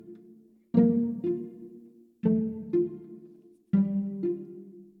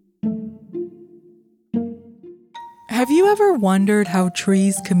Have you ever wondered how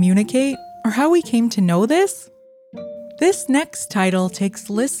trees communicate, or how we came to know this? This next title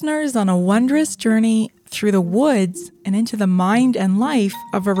takes listeners on a wondrous journey through the woods and into the mind and life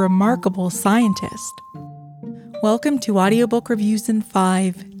of a remarkable scientist. Welcome to Audiobook Reviews in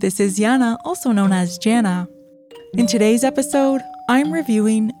 5. This is Yana, also known as Jana. In today's episode, I'm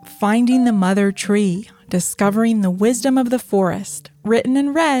reviewing Finding the Mother Tree, Discovering the Wisdom of the Forest, written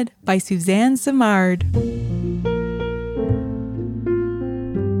and read by Suzanne Simard.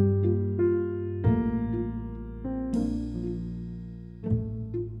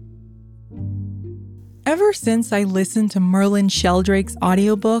 Ever since I listened to Merlin Sheldrake's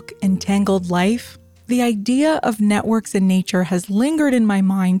audiobook, Entangled Life, the idea of networks in nature has lingered in my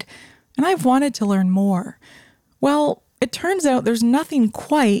mind, and I've wanted to learn more. Well, it turns out there's nothing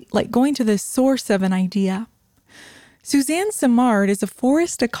quite like going to the source of an idea. Suzanne Simard is a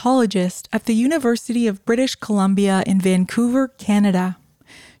forest ecologist at the University of British Columbia in Vancouver, Canada.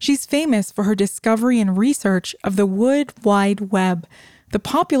 She's famous for her discovery and research of the Wood Wide Web, the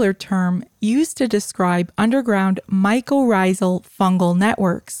popular term used to describe underground mycorrhizal fungal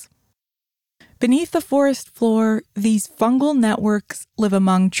networks. Beneath the forest floor, these fungal networks live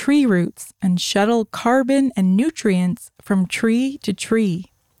among tree roots and shuttle carbon and nutrients from tree to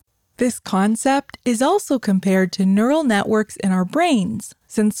tree. This concept is also compared to neural networks in our brains,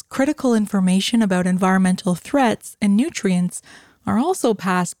 since critical information about environmental threats and nutrients are also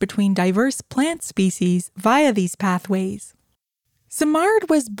passed between diverse plant species via these pathways. Simard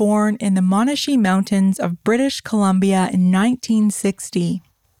was born in the Monashee Mountains of British Columbia in 1960.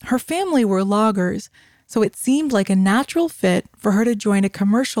 Her family were loggers, so it seemed like a natural fit for her to join a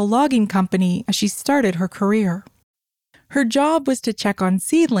commercial logging company as she started her career. Her job was to check on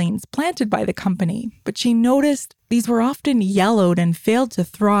seedlings planted by the company, but she noticed these were often yellowed and failed to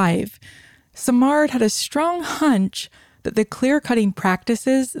thrive. Simard had a strong hunch that the clear-cutting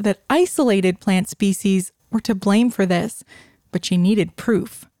practices that isolated plant species were to blame for this, but she needed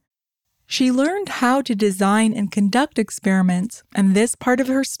proof. She learned how to design and conduct experiments, and this part of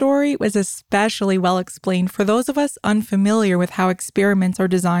her story was especially well explained for those of us unfamiliar with how experiments are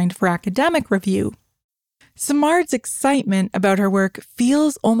designed for academic review. Simard's excitement about her work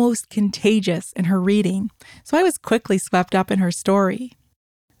feels almost contagious in her reading, so I was quickly swept up in her story.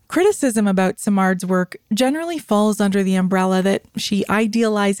 Criticism about Simard's work generally falls under the umbrella that she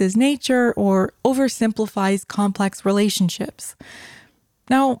idealizes nature or oversimplifies complex relationships.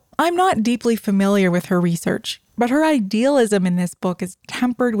 Now, I'm not deeply familiar with her research, but her idealism in this book is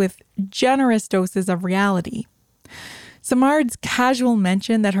tempered with generous doses of reality. Simard's casual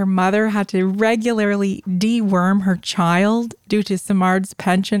mention that her mother had to regularly deworm her child due to Simard's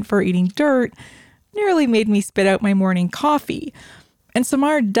penchant for eating dirt nearly made me spit out my morning coffee. And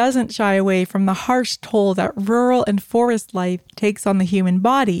Simard doesn't shy away from the harsh toll that rural and forest life takes on the human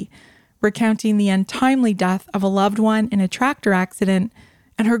body, recounting the untimely death of a loved one in a tractor accident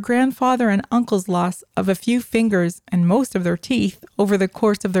and her grandfather and uncle's loss of a few fingers and most of their teeth over the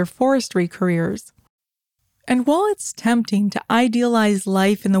course of their forestry careers. And while it's tempting to idealize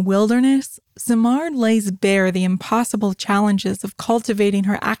life in the wilderness, Simard lays bare the impossible challenges of cultivating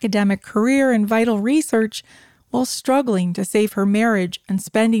her academic career and vital research while struggling to save her marriage and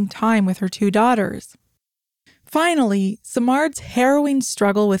spending time with her 2 daughters. Finally, Simard's harrowing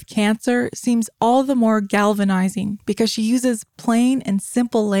struggle with cancer seems all the more galvanizing because she uses plain and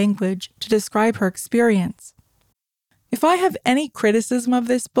simple language to describe her experience. If I have any criticism of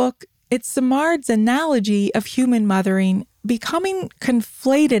this book, it's Simard's analogy of human mothering becoming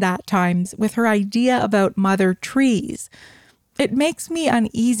conflated at times with her idea about mother trees. It makes me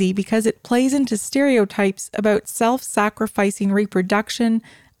uneasy because it plays into stereotypes about self-sacrificing reproduction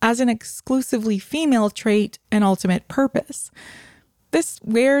as an exclusively female trait and ultimate purpose. This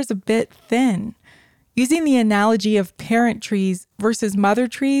wears a bit thin. Using the analogy of parent trees versus mother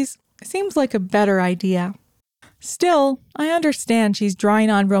trees seems like a better idea. Still, I understand she's drawing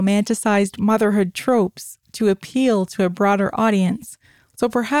on romanticized motherhood tropes to appeal to a broader audience, so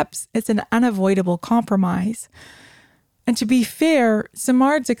perhaps it's an unavoidable compromise. And to be fair,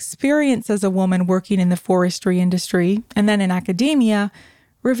 Simard's experience as a woman working in the forestry industry and then in academia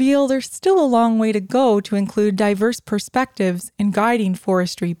reveal there's still a long way to go to include diverse perspectives in guiding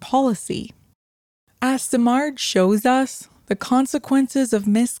forestry policy. As Simard shows us, the consequences of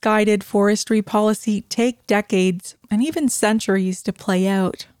misguided forestry policy take decades and even centuries to play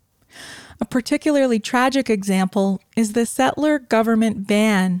out. A particularly tragic example is the settler government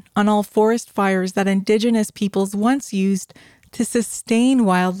ban on all forest fires that Indigenous peoples once used to sustain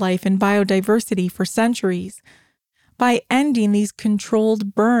wildlife and biodiversity for centuries. By ending these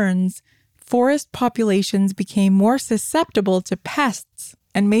controlled burns, forest populations became more susceptible to pests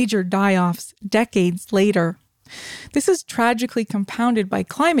and major die-offs decades later. This is tragically compounded by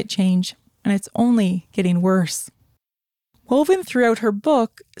climate change, and it's only getting worse. Woven throughout her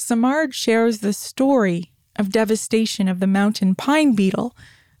book, Simard shares the story of devastation of the mountain pine beetle,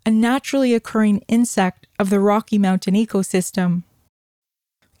 a naturally occurring insect of the Rocky Mountain ecosystem.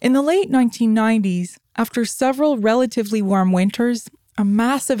 In the late 1990s, after several relatively warm winters, a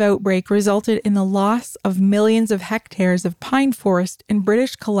massive outbreak resulted in the loss of millions of hectares of pine forest in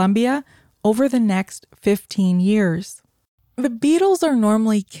British Columbia over the next 15 years. The beetles are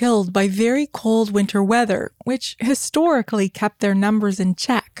normally killed by very cold winter weather, which historically kept their numbers in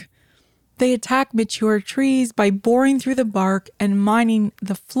check. They attack mature trees by boring through the bark and mining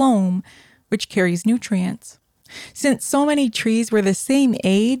the phloem, which carries nutrients. Since so many trees were the same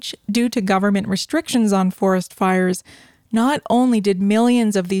age due to government restrictions on forest fires, not only did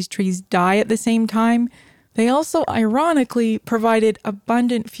millions of these trees die at the same time, they also ironically provided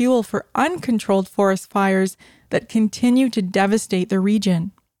abundant fuel for uncontrolled forest fires that continue to devastate the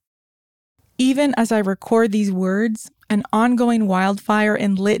region. Even as I record these words, an ongoing wildfire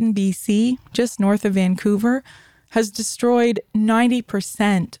in Lytton, BC, just north of Vancouver, has destroyed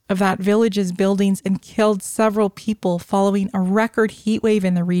 90% of that village's buildings and killed several people following a record heat wave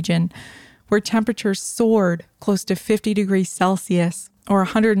in the region, where temperatures soared close to 50 degrees Celsius or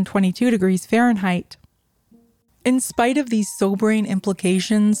 122 degrees Fahrenheit. In spite of these sobering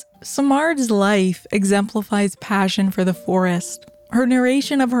implications, Simard's life exemplifies passion for the forest. Her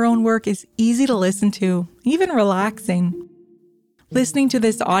narration of her own work is easy to listen to, even relaxing. Listening to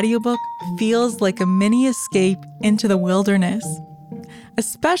this audiobook feels like a mini escape into the wilderness,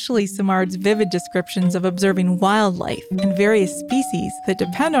 especially Simard's vivid descriptions of observing wildlife and various species that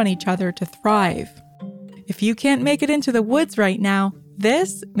depend on each other to thrive. If you can't make it into the woods right now,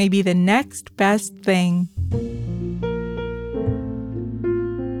 this may be the next best thing.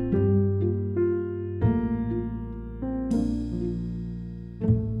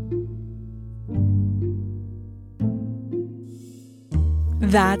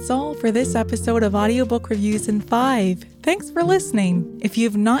 That's all for this episode of Audiobook Reviews in 5. Thanks for listening. If you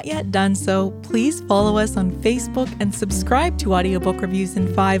have not yet done so, please follow us on Facebook and subscribe to Audiobook Reviews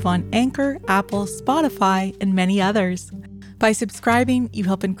in 5 on Anchor, Apple, Spotify, and many others. By subscribing, you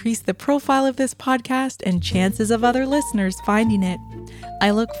help increase the profile of this podcast and chances of other listeners finding it.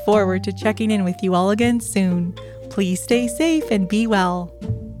 I look forward to checking in with you all again soon. Please stay safe and be well.